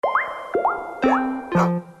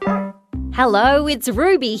Hello, it's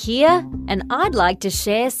Ruby here, and I'd like to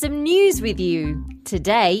share some news with you.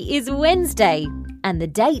 Today is Wednesday, and the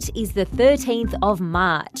date is the 13th of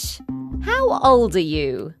March. How old are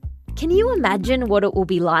you? Can you imagine what it will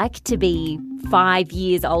be like to be 5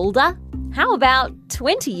 years older? How about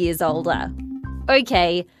 20 years older?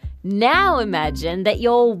 Okay, now imagine that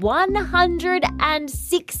you're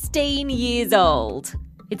 116 years old.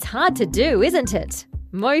 It's hard to do, isn't it?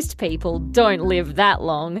 Most people don't live that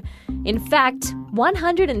long. In fact,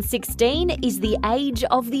 116 is the age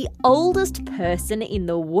of the oldest person in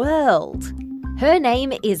the world. Her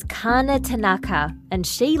name is Kana Tanaka, and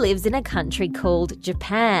she lives in a country called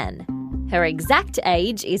Japan. Her exact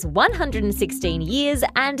age is 116 years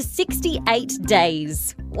and 68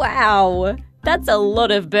 days. Wow, that's a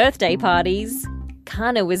lot of birthday parties.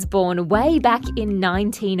 Kana was born way back in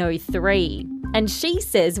 1903. And she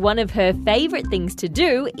says one of her favourite things to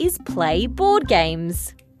do is play board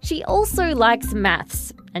games. She also likes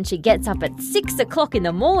maths, and she gets up at 6 o'clock in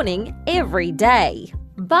the morning every day.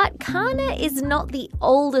 But Kana is not the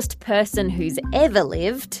oldest person who's ever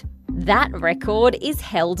lived. That record is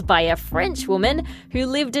held by a French woman who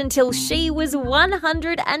lived until she was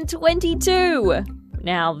 122.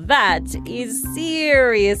 Now that is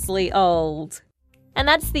seriously old. And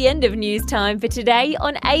that's the end of news time for today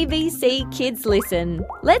on ABC Kids Listen.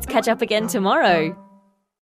 Let's catch up again tomorrow.